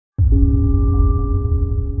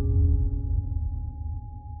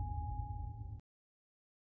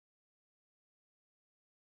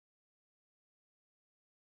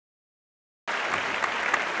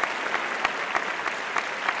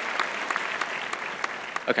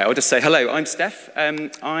Okay, I'll just say hello. I'm Stef.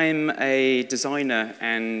 I'm a designer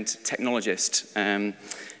and technologist, and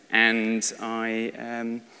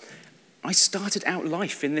I started out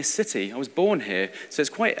life in this city. I was born here, so it's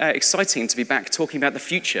quite exciting to be back talking about the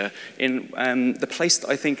future in the place that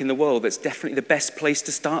I think in the world that's definitely the best place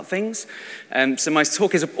to start things. So my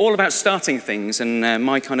talk is all about starting things and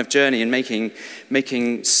my kind of journey in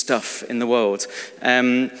making stuff in the world.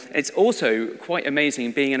 It's also quite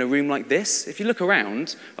amazing being in a room like this. If you look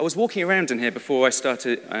around, I was walking around in here before I step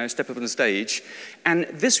up on the stage, and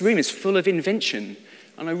this room is full of invention.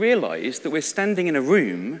 And I realized that we're standing in a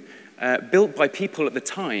room built by people at the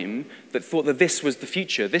time that thought that this was the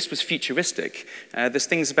future. This was futuristic. There's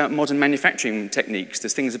things about modern manufacturing techniques.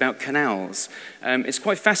 There's things about canals. It's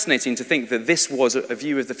quite fascinating to think that this was a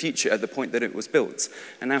view of the future at the point that it was built.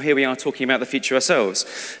 And now here we are talking about the future ourselves.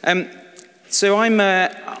 So I'm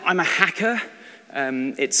a hacker.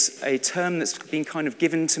 It's a term that's been kind of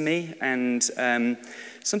given to me, and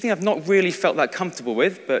something I've not really felt that comfortable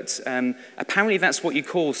with, but apparently that's what you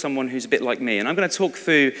call someone who's a bit like me. And I'm going to talk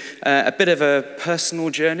through a bit of a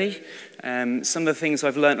personal journey, some of the things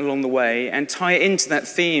I've learned along the way, and tie it into that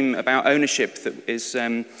theme about ownership that is,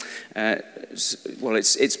 well,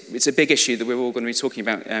 it's a big issue that we're all going to be talking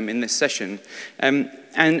about in this session.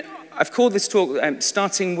 And I've called this talk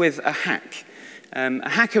Starting with a Hack. A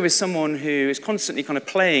hacker is someone who is constantly kind of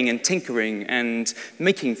playing and tinkering and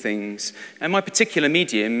making things. And my particular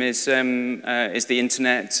medium is the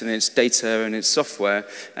internet, and it's data, and it's software.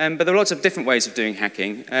 But there are lots of different ways of doing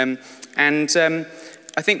hacking. I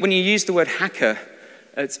think when you use the word hacker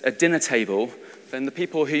at a dinner table, then the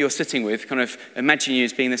people who you're sitting with kind of imagine you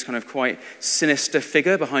as being this kind of quite sinister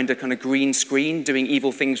figure behind a kind of green screen doing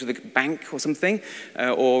evil things with a bank or something.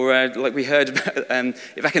 Or like we heard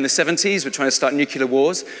back in the 70s, we're trying to start nuclear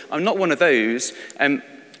wars. I'm not one of those.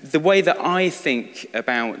 The way that I think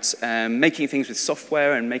about making things with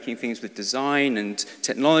software and making things with design and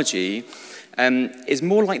technology is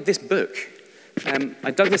more like this book.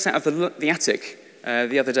 I dug this out of the attic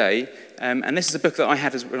the other day, and this is a book that I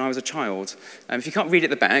had when I was a child. If you can't read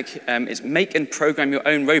it at the back, it's Make and Program Your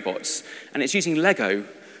Own Robots, and it's using Lego.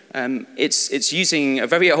 It's using a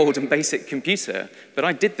very old and basic computer, but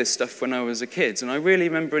I did this stuff when I was a kid, and I really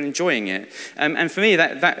remember enjoying it. And for me,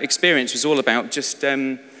 that experience was all about just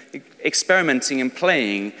experimenting and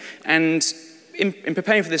playing. And in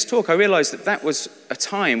preparing for this talk, I realized that was a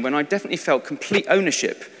time when I definitely felt complete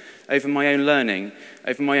ownership over my own learning,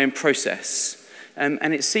 over my own process.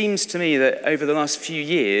 And it seems to me that over the last few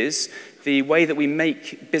years, the way that we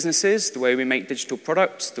make businesses, the way we make digital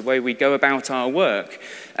products, the way we go about our work,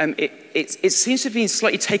 it seems to have been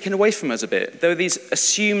slightly taken away from us a bit. There are these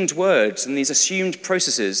assumed words and these assumed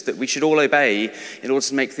processes that we should all obey in order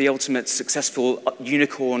to make the ultimate successful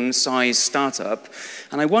unicorn-sized startup.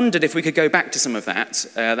 And I wondered if we could go back to some of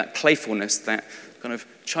that playfulness, that kind of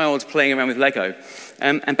child playing around with Lego.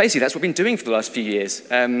 And basically that's what I've been doing for the last few years.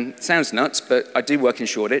 Sounds nuts, but I do work in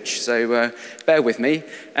Shoreditch, so bear with me.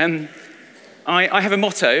 I have a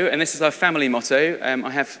motto, and this is our family motto.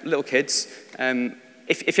 I have little kids.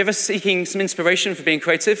 If you're ever seeking some inspiration for being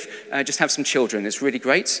creative, just have some children. It's really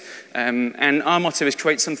great. And our motto is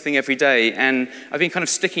create something every day, and I've been kind of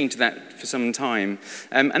sticking to that for some time.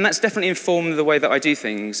 And that's definitely informed the way that I do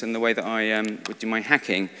things and the way that I would do my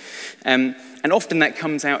hacking. And often that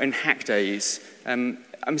comes out in hack days.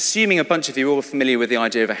 I'm assuming a bunch of you are all familiar with the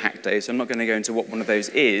idea of a hack day, so I'm not going to go into what one of those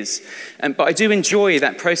is. But I do enjoy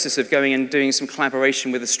that process of going and doing some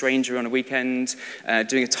collaboration with a stranger on a weekend,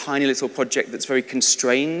 doing a tiny little project that's very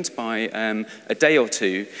constrained by a day or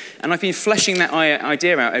two. And I've been fleshing that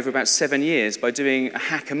idea out over about 7 years by doing a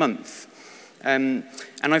hack a month. And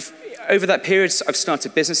over that period, I've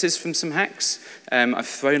started businesses from some hacks. I've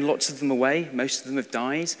thrown lots of them away. Most of them have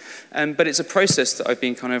died. But it's a process that I've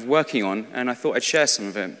been kind of working on, and I thought I'd share some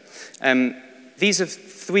of it. These are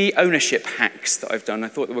 3 ownership hacks that I've done. I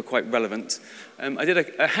thought they were quite relevant. I did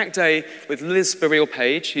a hack day with Liz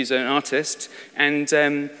Barreel-Page, who's an artist, and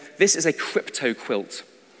this is a crypto quilt.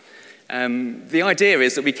 The idea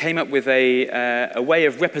is that we came up with a way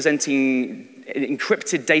of representing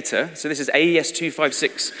encrypted data. So this is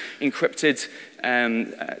AES-256 encrypted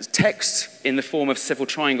text in the form of several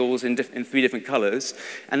triangles in 3 different colors.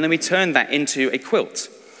 And then we turned that into a quilt.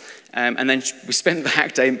 And then we spent the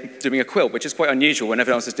hack day doing a quilt, which is quite unusual when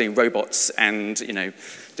everyone else is doing robots and,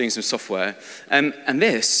 doing some software. And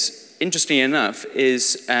this, interestingly enough,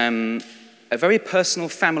 is a very personal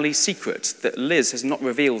family secret that Liz has not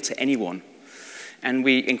revealed to anyone. And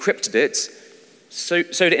we encrypted it,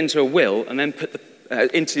 sewed it into a will, and then put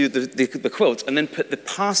into the quilt, and then put the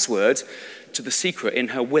password to the secret in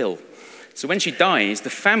her will. So when she dies, the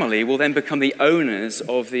family will then become the owners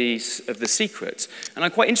of the secret. And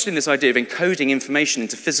I'm quite interested in this idea of encoding information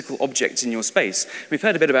into physical objects in your space. We've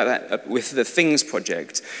heard a bit about that with the Things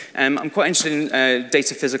project. I'm quite interested in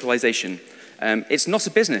data physicalization. It's not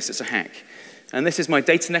a business, it's a hack. And this is my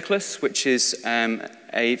data necklace, which is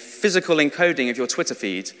a physical encoding of your Twitter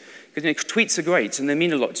feed. Because tweets are great, and they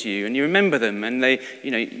mean a lot to you, and you remember them, and they,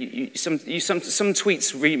 some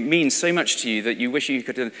tweets mean so much to you that you wish you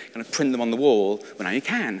could kind of print them on the wall. Well, now you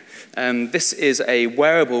can. This is a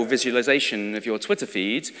wearable visualization of your Twitter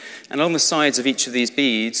feed, and along the sides of each of these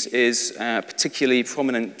beads is a particularly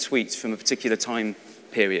prominent tweet from a particular time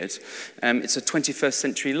period. It's a 21st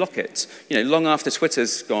century locket. Long after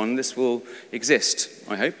Twitter's gone, this will exist,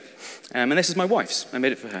 I hope. And this is my wife's. I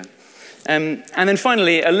made it for her. And then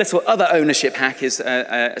finally, a little other ownership hack is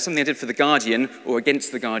something I did for The Guardian, or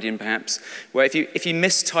against The Guardian perhaps, where if you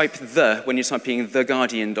mistype the when you're typing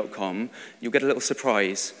theguardian.com, you'll get a little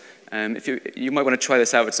surprise. You might want to try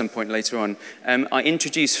this out at some point later on. I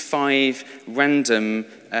introduce 5 random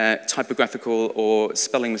typographical or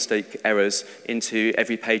spelling mistake errors into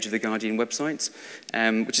every page of the Guardian website,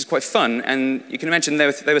 which is quite fun. And you can imagine they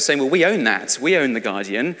were saying, well, we own that. We own the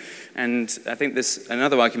Guardian. And I think there's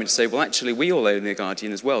another argument to say, well, actually, we all own the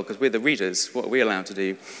Guardian as well, because we're the readers. What are we allowed to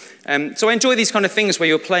do? So I enjoy these kind of things where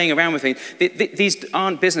you're playing around with things. These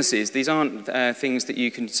aren't businesses. These aren't things that you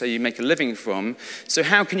can say you make a living from. So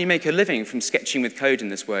how can you make a living from sketching with code in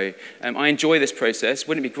this way? I enjoy this process.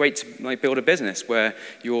 Wouldn't it be great to build a business where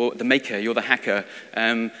you're the maker, you're the hacker?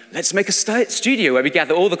 Let's make a studio where we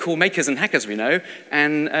gather all the cool makers and hackers we know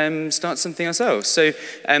and start something ourselves. So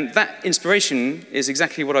that inspiration is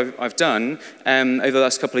exactly what I've done over the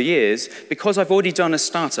last couple of years, because I've already done a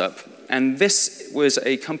startup. And this was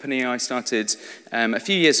a company I started a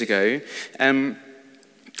few years ago, and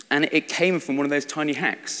it came from one of those tiny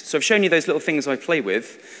hacks. So I've shown you those little things I play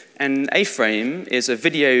with, and A-Frame is a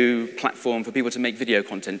video platform for people to make video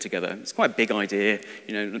content together. It's quite a big idea,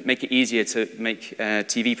 make it easier to make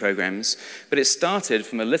TV programs. But it started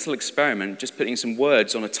from a little experiment, just putting some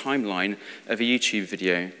words on a timeline of a YouTube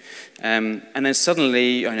video. And then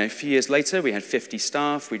suddenly, a few years later, we had 50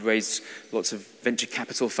 staff. We'd raised lots of venture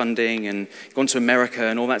capital funding and gone to America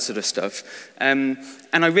and all that sort of stuff. And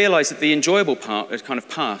I realized that the enjoyable part had kind of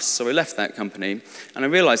passed, so I left that company. And I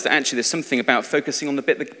realized that actually there's something about focusing on the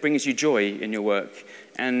bit that brings you joy in your work.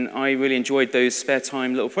 And I really enjoyed those spare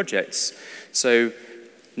time little projects. So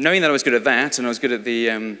knowing that I was good at that and I was good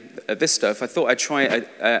at this stuff, I thought I'd try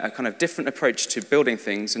a kind of different approach to building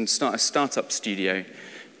things and start a startup studio.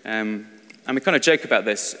 And we kind of joke about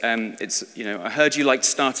this. I heard you liked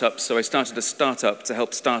startups, so I started a startup to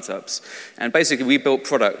help startups. And basically, we built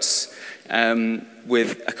products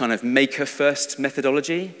with a kind of maker-first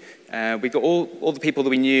methodology. We got all the people that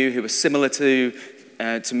we knew who were similar to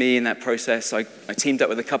me in that process. I teamed up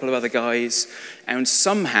with a couple of other guys, and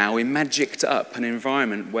somehow we magicked up an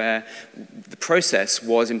environment where the process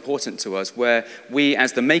was important to us, where we,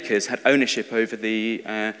 as the makers, had ownership over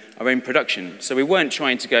our own production. So we weren't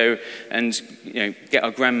trying to go and get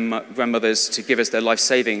our grandmothers to give us their life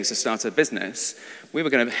savings to start a business. We were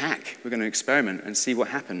going to hack, we were going to experiment and see what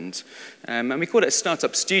happened. And we called it a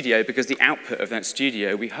startup studio because the output of that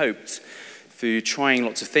studio, we hoped, through trying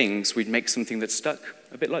lots of things, we'd make something that stuck,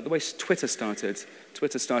 a bit like the way Twitter started.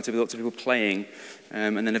 Twitter started with lots of people playing,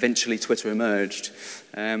 and then eventually Twitter emerged.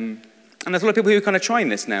 And there's a lot of people who are kind of trying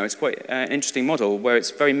this now. It's quite an interesting model where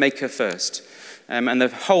it's very maker first. And the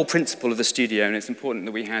whole principle of the studio, and it's important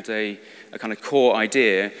that we had a kind of core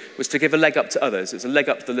idea, was to give a leg up to others. It's a leg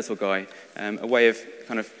up to the little guy, a way of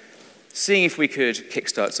kind of seeing if we could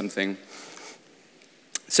kickstart something.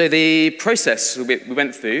 So the process we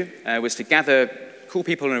went through was to gather cool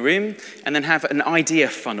people in a room and then have an idea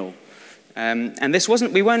funnel. And this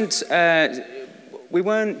wasn't, we weren't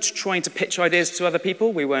trying to pitch ideas to other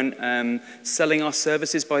people. We weren't selling our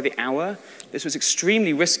services by the hour. This was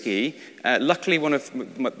extremely risky. Luckily, one of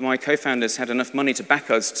my co-founders had enough money to back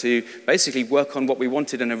us to basically work on what we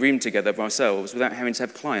wanted in a room together by ourselves without having to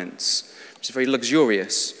have clients, which is very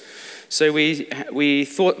luxurious. So we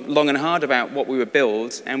thought long and hard about what we would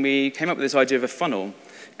build, and we came up with this idea of a funnel.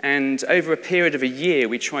 And over a period of a year,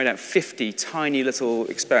 we tried out 50 tiny little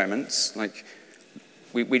experiments. Like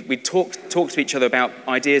we'd talk to each other about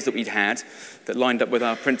ideas that we'd had that lined up with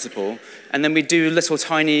our principle, and then we'd do little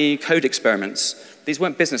tiny code experiments. These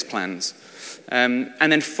weren't business plans. And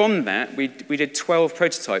then from that, we did 12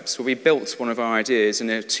 prototypes where we built one of our ideas in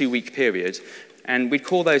a 2-week period, and we'd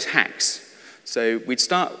call those hacks. So we'd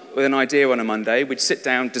start with an idea on a Monday, we'd sit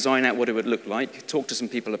down, design out what it would look like, talk to some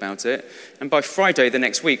people about it, and by Friday the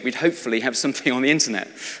next week, we'd hopefully have something on the internet.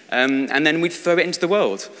 And then we'd throw it into the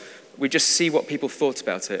world. We'd just see what people thought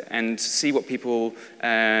about it and see how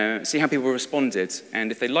people responded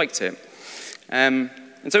and if they liked it.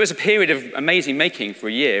 And so it was a period of amazing making for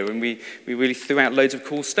a year, and we really threw out loads of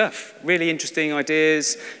cool stuff, really interesting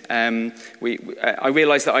ideas. I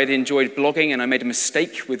realized that I'd enjoyed blogging, and I made a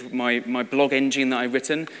mistake with my blog engine that I'd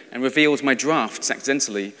written and revealed my drafts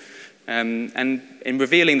accidentally. And in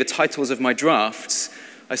revealing the titles of my drafts,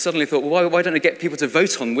 I suddenly thought, well, why don't I get people to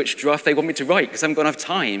vote on which draft they want me to write, because I haven't got enough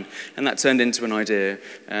time. And that turned into an idea.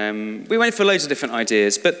 We went for loads of different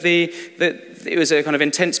ideas, but it was a kind of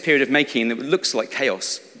intense period of making that looks like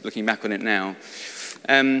chaos, looking back on it now.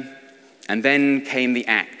 And then came the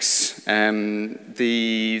axe.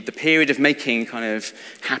 The period of making kind of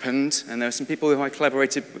happened, and there were some people who I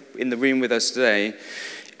collaborated in the room with us today.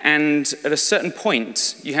 And at a certain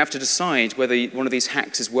point, you have to decide whether one of these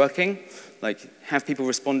hacks is working. Like, have people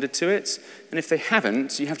responded to it? And if they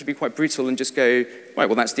haven't, you have to be quite brutal and just go, right,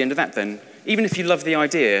 well, that's the end of that then. Even if you love the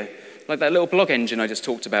idea, like that little blog engine I just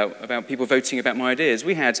talked about people voting about my ideas,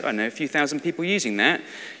 we had, I don't know, a few thousand people using that.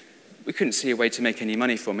 We couldn't see a way to make any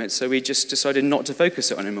money from it, so we just decided not to focus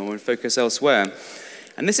it on anymore and focus elsewhere.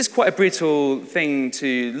 And this is quite a brutal thing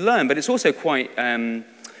to learn, but it's also quite...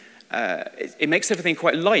 it makes everything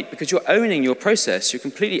quite light because you're owning your process. You're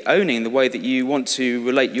completely owning the way that you want to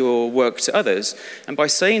relate your work to others. And by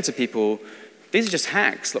saying to people, these are just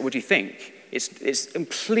hacks, like, what do you think? It's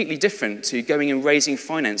completely different to going and raising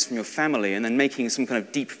finance from your family and then making some kind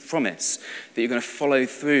of deep promise that you're going to follow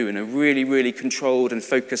through in a really, really controlled and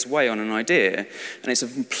focused way on an idea. And it's a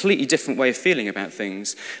completely different way of feeling about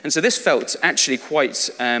things. And so this felt actually quite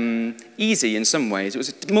easy in some ways.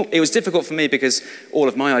 It was difficult for me because all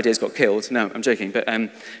of my ideas got killed. No, I'm joking. But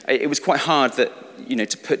it was quite hard that,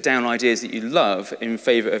 to put down ideas that you love in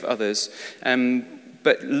favor of others.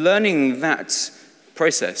 But learning that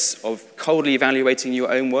process of coldly evaluating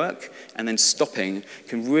your own work and then stopping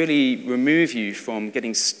can really remove you from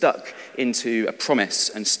getting stuck into a promise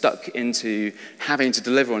and stuck into having to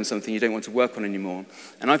deliver on something you don't want to work on anymore.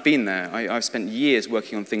 And I've been there. I've spent years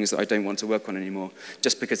working on things that I don't want to work on anymore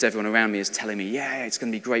just because everyone around me is telling me, yeah, it's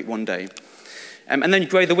going to be great one day. And then you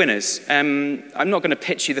grow the winners. I'm not going to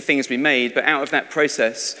pitch you the things we made, but out of that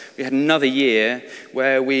process, we had another year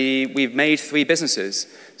where we've made 3 businesses.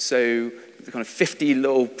 So kind of 50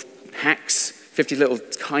 little hacks, 50 little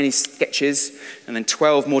tiny sketches, and then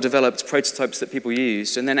 12 more developed prototypes that people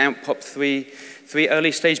used. And then out popped three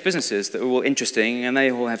early stage businesses that were all interesting, and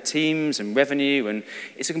they all have teams and revenue, and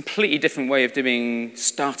it's a completely different way of doing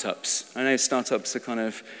startups. I know startups are kind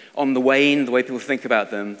of on the wane, the way people think about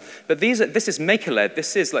them. But this is maker-led.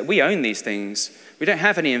 This is like, we own these things. We don't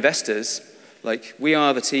have any investors. Like, we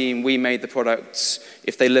are the team, we made the products.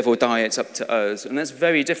 If they live or die, it's up to us. And that's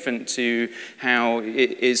very different to how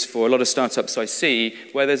it is for a lot of startups I see,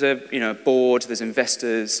 where there's a board, there's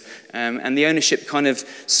investors, and the ownership kind of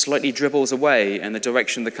slightly dribbles away, and the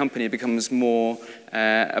direction of the company becomes more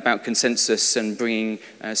about consensus and bringing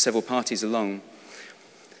several parties along.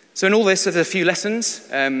 So in all this, there's a few lessons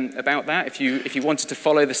about that. If you wanted to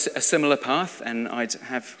follow a similar path, and I'd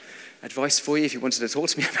have advice for you if you wanted to talk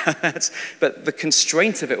to me about that. But the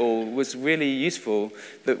constraint of it all was really useful,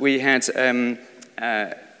 that we had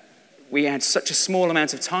such a small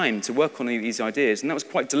amount of time to work on these ideas, and that was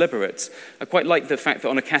quite deliberate. I quite like the fact that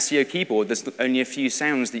on a Casio keyboard, there's only a few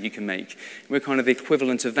sounds that you can make. We're kind of the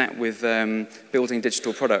equivalent of that with building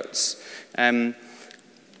digital products.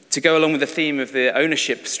 To go along with the theme of the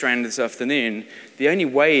ownership strand this afternoon, the only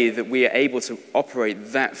way that we are able to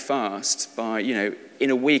operate that fast by, in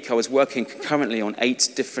a week I was working concurrently on 8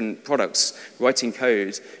 different products, writing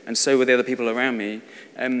code, and so were the other people around me.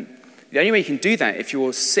 The only way you can do that if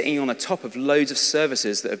you're sitting on the top of loads of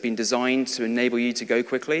services that have been designed to enable you to go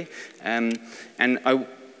quickly. And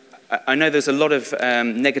I know there's a lot of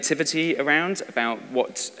negativity around about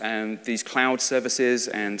what these cloud services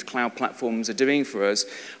and cloud platforms are doing for us.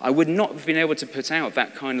 I would not have been able to put out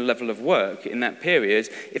that kind of level of work in that period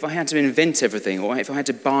if I had to invent everything, or if I had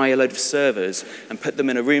to buy a load of servers and put them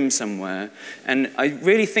in a room somewhere. And I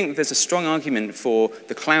really think there's a strong argument for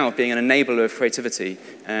the cloud being an enabler of creativity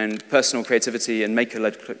and personal creativity and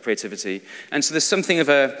maker-led creativity. And so there's something of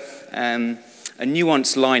a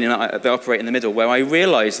nuanced line that operate in the middle, where I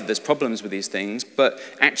realize that there's problems with these things, but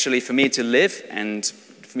actually for me to live and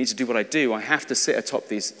for me to do what I do, I have to sit atop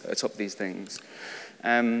these things.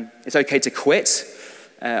 It's okay to quit.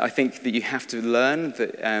 I think that you have to learn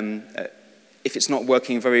that if it's not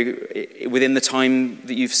working within the time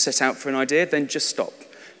that you've set out for an idea, then just stop.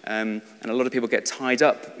 And a lot of people get tied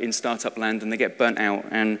up in startup land and they get burnt out.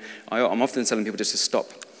 And I'm often telling people just to stop.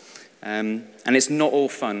 And it's not all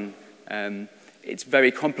fun. It's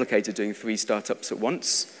very complicated doing 3 startups at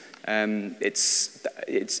once.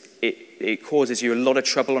 It causes you a lot of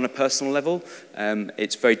trouble on a personal level.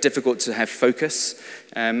 It's very difficult to have focus.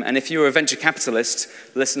 And if you're a venture capitalist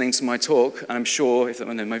listening to my talk, and I'm sure,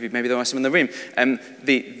 maybe there are some in the room,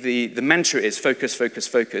 the mantra is focus, focus,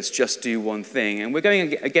 focus, just do one thing. And we're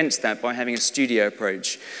going against that by having a studio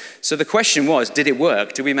approach. So the question was, did it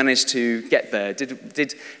work? Did we manage to get there?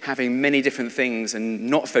 Did having many different things and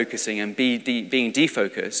not focusing and being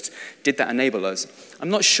defocused, did that enable us? I'm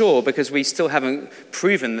not sure, because we still haven't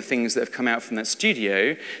proven the things that have come out from that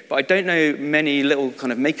studio, but I don't know many little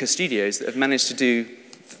kind of maker studios that have managed to do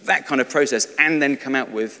that kind of process and then come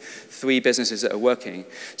out with 3 businesses that are working.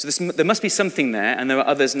 So there must be something there, and there are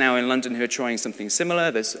others now in London who are trying something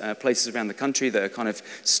similar. There's places around the country that are kind of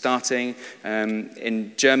starting.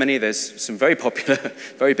 In Germany, there's some very popular,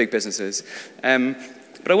 very big businesses.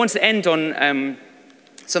 But I want to end on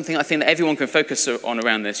something I think that everyone can focus on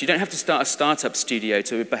around this. You don't have to start a startup studio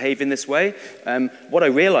to behave in this way. What I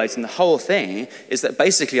realized in the whole thing is that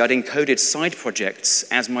basically I'd encoded side projects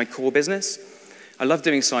as my core business. I love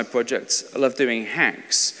doing side projects. I love doing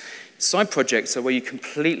hacks. Side projects are where you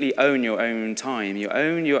completely own your own time. You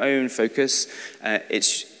own your own focus.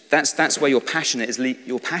 That's where your passion is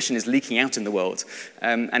leaking out in the world.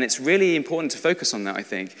 And it's really important to focus on that, I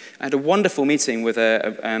think. I had a wonderful meeting with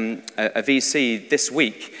a VC this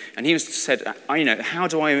week, and he said, I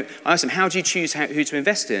asked him, how do you choose who to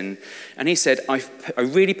invest in? And he said, I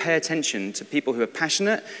really pay attention to people who are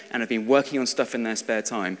passionate and have been working on stuff in their spare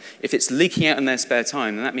time. If it's leaking out in their spare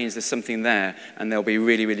time, then that means there's something there, and they'll be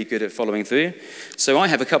really, really good at following through. So I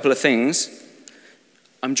have a couple of things.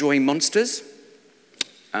 I'm drawing monsters.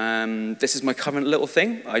 This is my current little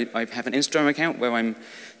thing. I have an Instagram account where I'm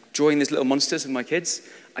drawing these little monsters with my kids.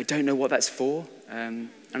 I don't know what that's for. And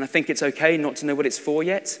I think it's okay not to know what it's for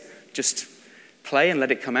yet. Just play and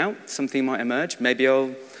let it come out. Something might emerge. Maybe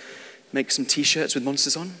I'll make some t-shirts with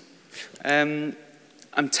monsters on.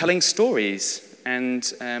 I'm telling stories.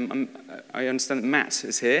 And I understand that Matt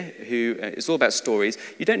is here, who is all about stories.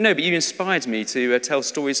 You don't know, but you inspired me to tell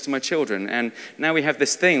stories to my children. And now we have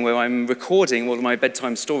this thing where I'm recording all of my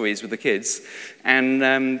bedtime stories with the kids. And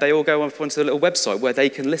they all go up onto the little website where they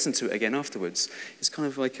can listen to it again afterwards. It's kind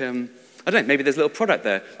of like, I don't know, maybe there's a little product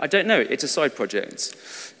there. I don't know, it's a side project.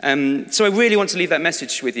 So I really want to leave that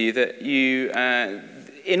message with you that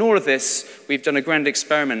in all of this, we've done a grand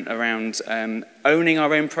experiment around owning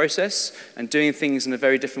our own process and doing things in a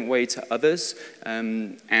very different way to others,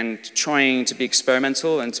 and trying to be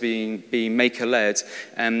experimental and to be maker-led.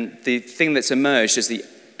 The thing that's emerged as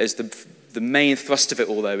the main thrust of it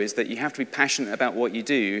all, though, is that you have to be passionate about what you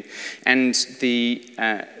do. And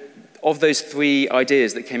of those 3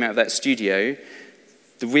 ideas that came out of that studio,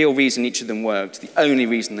 the real reason each of them worked, the only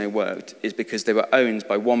reason they worked, is because they were owned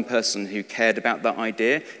by one person who cared about that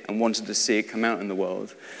idea and wanted to see it come out in the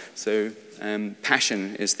world. So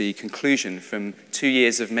passion is the conclusion from 2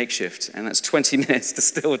 years of makeshift, and that's 20 minutes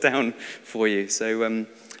distilled down for you. So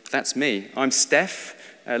that's me. I'm Stef.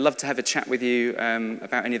 I'd love to have a chat with you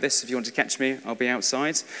about any of this. If you want to catch me, I'll be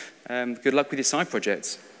outside. Good luck with your side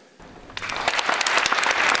projects.